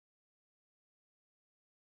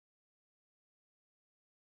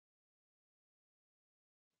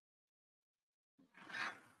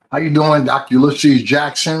How you doing, Dr. Ulysses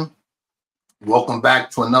Jackson? Welcome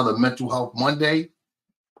back to another Mental Health Monday.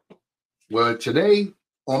 Well, today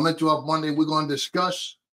on Mental Health Monday, we're going to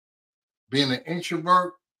discuss being an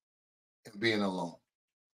introvert and being alone.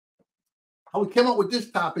 How we came up with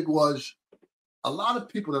this topic was a lot of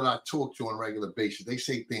people that I talk to on a regular basis, they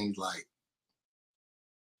say things like,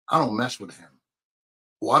 I don't mess with him,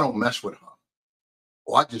 or I don't mess with her,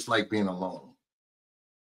 or I just like being alone.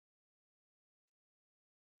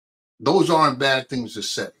 Those aren't bad things to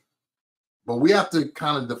say, but we have to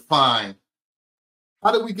kind of define,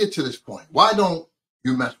 how did we get to this point? Why don't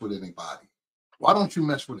you mess with anybody? Why don't you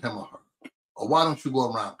mess with him or her? Or why don't you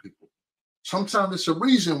go around people? Sometimes it's a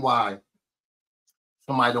reason why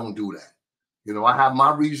somebody don't do that. You know, I have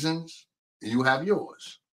my reasons and you have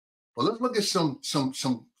yours. But let's look at some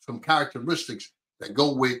characteristics that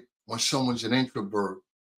go with when someone's an introvert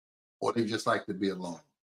or they just like to be alone.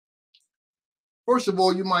 First of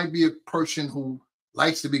all, you might be a person who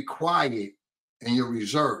likes to be quiet and you're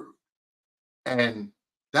reserved. And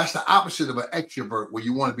that's the opposite of an extrovert, where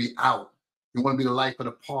you want to be out. You want to be the life of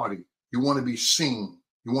the party. You want to be seen.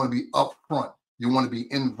 You want to be upfront. You want to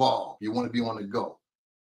be involved. You want to be on the go.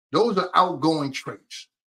 Those are outgoing traits.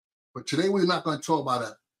 But today we're not going to talk about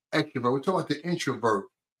an extrovert. We're talking about the introvert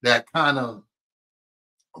that kind of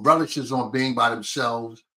relishes on being by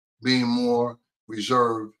themselves, being more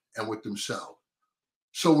reserved and with themselves.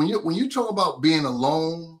 So when you talk about being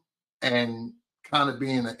alone and kind of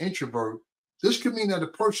being an introvert, this could mean that a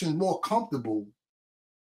person is more comfortable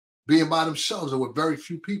being by themselves or with very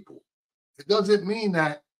few people. It doesn't mean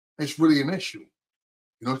that it's really an issue.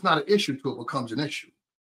 You know, it's not an issue till it becomes an issue.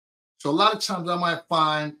 So a lot of times I might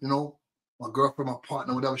find, you know, my girlfriend, my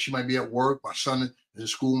partner, whatever, she might be at work, my son is in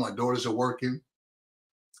school, my daughters are working.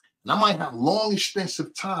 And I might have long,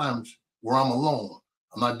 extensive times where I'm alone.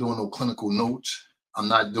 I'm not doing no clinical notes. I'm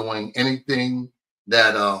not doing anything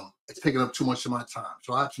that is taking up too much of my time.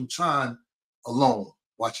 So I have some time alone,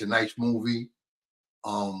 watch a nice movie,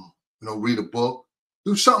 read a book,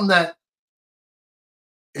 do something that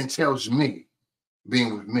entails me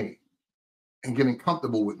being with me and getting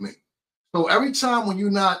comfortable with me. So every time when you're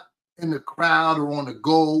not in the crowd or on the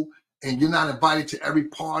go and you're not invited to every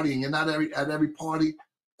party and you're not at every party,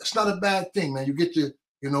 it's not a bad thing, man. You get to,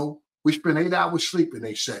 we spend 8 hours sleeping,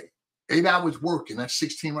 they say. 8 hours working, that's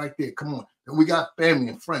 16 right there. Come on. And we got family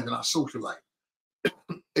and friends in our social life.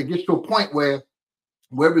 It gets to a point where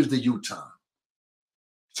is the you time?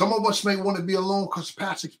 Some of us may want to be alone because of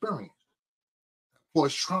past experience. That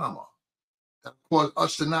cause trauma. That cause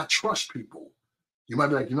us to not trust people. You might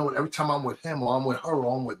be like, you know what, every time I'm with him or I'm with her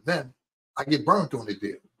or I'm with them, I get burnt on the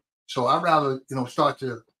deal. So I'd rather, start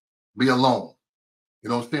to be alone. You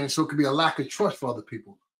know what I'm saying? So it could be a lack of trust for other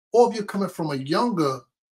people. Or if you're coming from a younger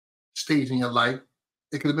stage in your life,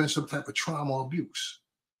 it could have been some type of trauma or abuse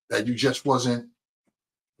that you just wasn't,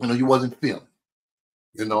 you wasn't feeling,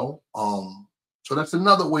 So that's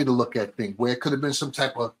another way to look at things, where it could have been some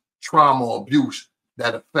type of trauma or abuse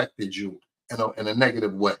that affected you in a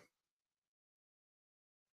negative way.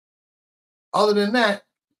 Other than that,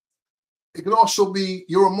 it could also be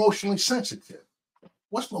you're emotionally sensitive.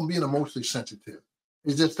 What's from being emotionally sensitive?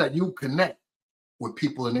 It's just that you connect with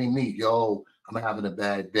people and they need, yo, I'm having a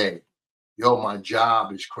bad day. Yo, my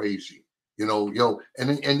job is crazy. And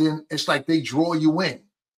then it's like they draw you in.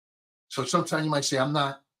 So sometimes you might say, I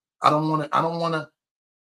don't want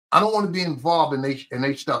to be involved in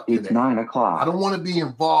they stuff today. It's 9 o'clock. I don't want to be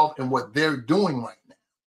involved in what they're doing right now.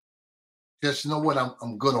 Just know what,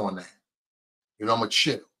 I'm good on that. I'm a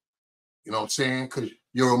chill. You know what I'm saying? Because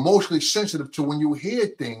you're emotionally sensitive to when you hear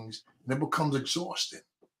things and it becomes exhausting.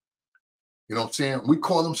 You know what I'm saying? We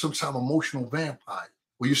call them sometimes emotional vampires,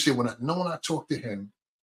 where you say, when I talk to him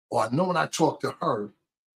or I know when I talk to her,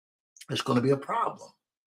 it's going to be a problem.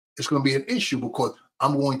 It's going to be an issue because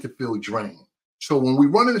I'm going to feel drained. So when we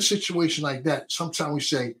run in a situation like that, sometimes we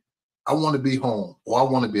say, I want to be home or I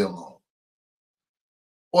want to be alone.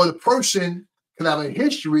 Or the person can have a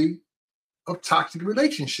history of toxic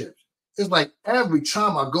relationships. It's like every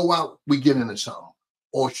time I go out, we get into something,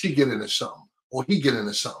 or she get into something, or he get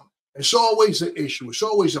into something. It's always an issue. It's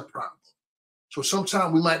always a problem. So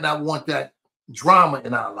sometimes we might not want that drama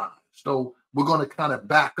in our lives. So we're going to kind of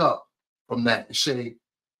back up from that and say,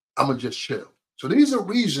 I'm going to just chill. So these are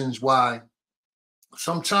reasons why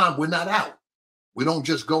sometimes we're not out. We don't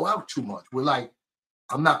just go out too much. We're like,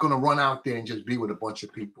 I'm not going to run out there and just be with a bunch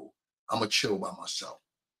of people. I'm going to chill by myself.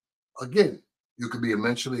 Again, you could be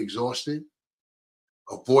mentally exhausted,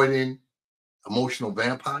 avoiding emotional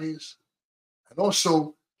vampires, and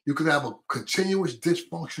also you could have a continuous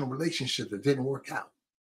dysfunctional relationship that didn't work out.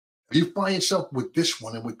 You find yourself with this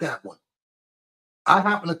one and with that one. I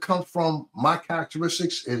happen to come from my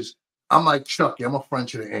characteristics is I'm like Chucky, I'm a friend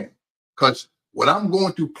to the end. Because what I'm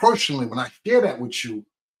going through personally, when I share that with you,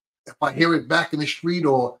 if I hear it back in the street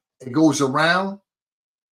or it goes around,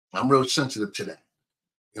 I'm real sensitive to that.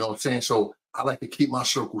 You know what I'm saying? So I like to keep my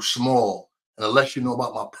circle small. And the less you know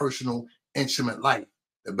about my personal, intimate life,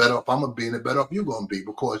 the better off I'm going to be and the better off you're going to be,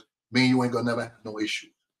 because me and you ain't going to never have no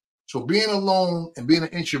issues. So being alone and being an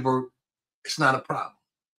introvert, it's not a problem.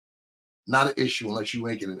 Not an issue unless you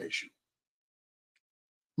make it an issue.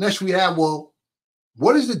 Next we have, well,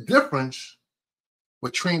 what is the difference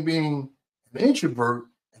between being an introvert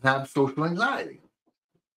and having social anxiety?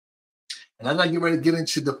 And as I get ready to get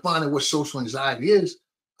into defining what social anxiety is,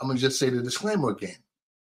 I'm going to just say the disclaimer again.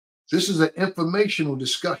 This is an informational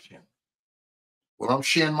discussion where I'm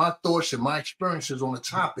sharing my thoughts and my experiences on a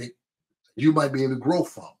topic you might be able to grow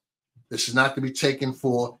from. This is not to be taken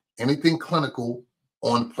for anything clinical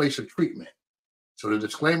on the place of treatment. So the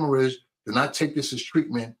disclaimer is, do not take this as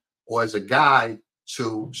treatment or as a guide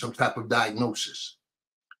to some type of diagnosis.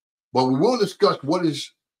 But we will discuss what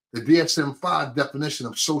is the DSM-5 definition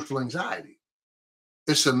of social anxiety.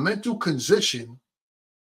 It's a mental condition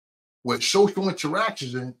where social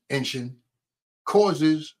interaction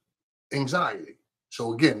causes anxiety.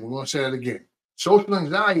 So again, we're going to say that again. Social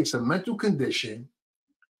anxiety is a mental condition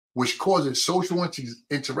which causes social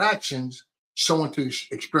interactions someone to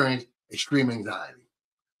experience extreme anxiety.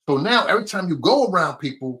 So now every time you go around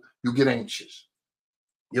people, you get anxious.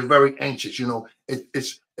 You're very anxious. You know,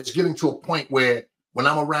 it's getting to a point where when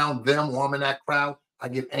I'm around them or I'm in that crowd, I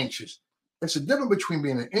get anxious. It's a difference between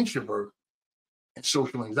being an introvert and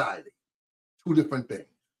social anxiety. Two different things.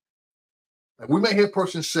 And we may hear a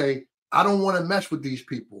person say, I don't want to mess with these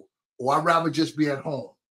people, or I'd rather just be at home.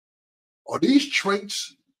 Are these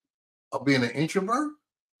traits of being an introvert,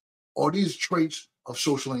 or are these traits of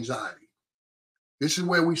social anxiety? This is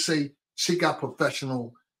where we say seek out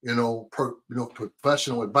professional,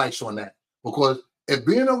 professional advice on that. Because if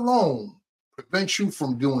being alone prevents you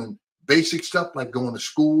from doing basic stuff like going to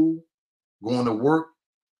school, going to work,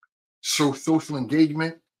 social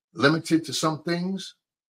engagement, limited to some things,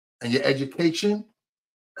 and your education,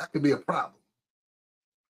 that could be a problem.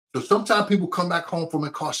 So sometimes people come back home from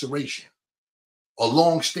incarceration or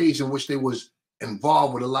long stays in which they was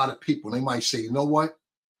involved with a lot of people. They might say, you know what?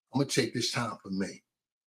 I'm going to take this time for me.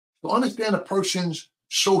 So understand a person's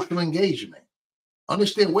social engagement.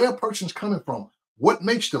 Understand where a person's coming from. What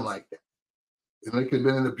makes them like that? You know, they could have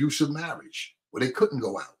been in an abusive marriage where they couldn't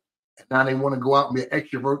go out. And now they want to go out and be an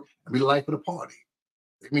extrovert and be the life of the party.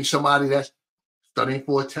 They meet somebody that's studying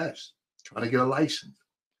for a test, trying to get a license,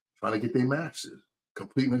 trying to get their master's,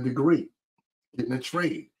 completing a degree, getting a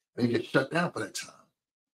trade. They get shut down for that time.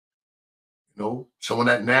 You know, someone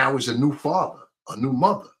that now is a new father, a new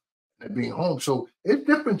mother, and being home. So it's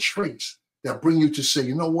different traits that bring you to say,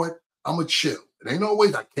 you know what, I'm a chill. It ain't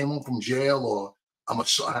always I came home from jail or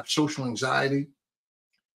I have social anxiety,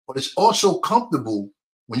 but it's also comfortable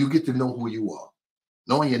when you get to know who you are.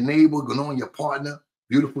 Knowing your neighbor, knowing your partner,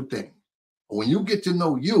 beautiful thing. But when you get to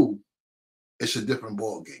know you, it's a different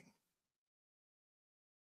ball game.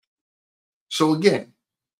 So again,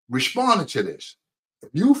 responding to this, if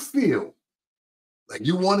you feel like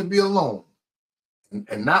you want to be alone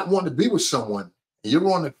and not want to be with someone, and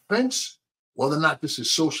you're on the fence whether or not this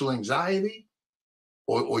is social anxiety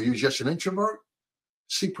or you're just an introvert,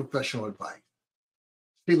 seek professional advice.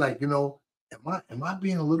 Be like, you know, am I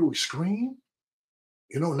being a little extreme?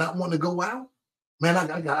 You know, not wanting to go out? Man,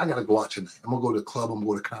 I gotta go out tonight. I'm gonna go to the club, I'm gonna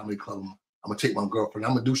go to the comedy club, I'm gonna take my girlfriend,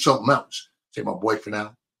 I'm gonna do something else. Take my boyfriend out,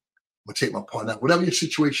 I'm gonna take my partner out. Whatever your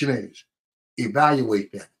situation is,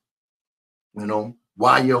 evaluate that. You know,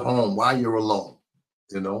 why you're home, why you're alone.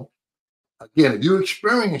 You know, again, if you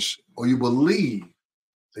experience or you believe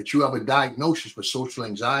that you have a diagnosis for social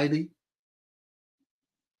anxiety,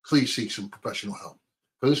 please seek some professional help.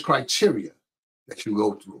 For this criteria that you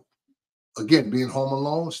go through. Again, being home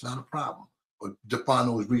alone, it's not a problem, but define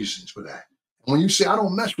those reasons for that. And when you say, I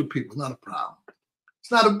don't mess with people, it's not a problem.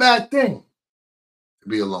 It's not a bad thing to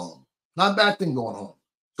be alone. Not a bad thing going home.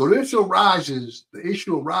 So the issue arises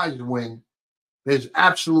when there's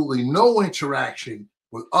absolutely no interaction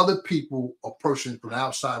with other people or persons from the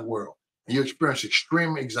outside world, and you experience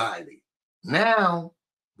extreme anxiety. Now,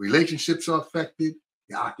 relationships are affected,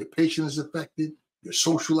 your occupation is affected, your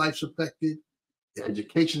social life's affected, your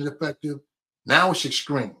education is affected. Now it's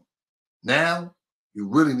extreme. Now you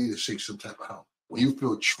really need to seek some type of help when you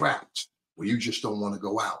feel trapped, where you just don't want to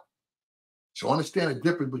go out. So understand the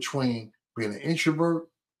difference between being an introvert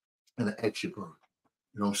and an extrovert.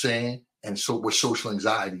 You know what I'm saying? and so what social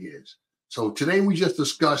anxiety is. So today we just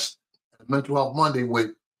discussed Mental Health Monday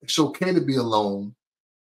with it's okay to be alone.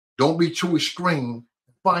 Don't be too extreme.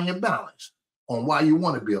 Find your balance on why you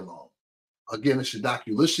want to be alone. Again, this is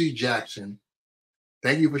Dr. Ulysses Jackson.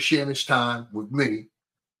 Thank you for sharing this time with me.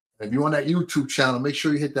 And if you're on that YouTube channel, make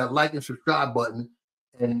sure you hit that like and subscribe button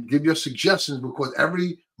and give your suggestions, because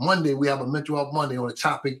every Monday we have a Mental Health Monday on a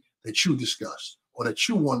topic that you discuss or that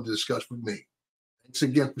you want to discuss with me. Thanks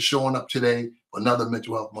again for showing up today for another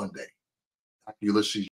Mental Health Monday. Dr. Ulysses.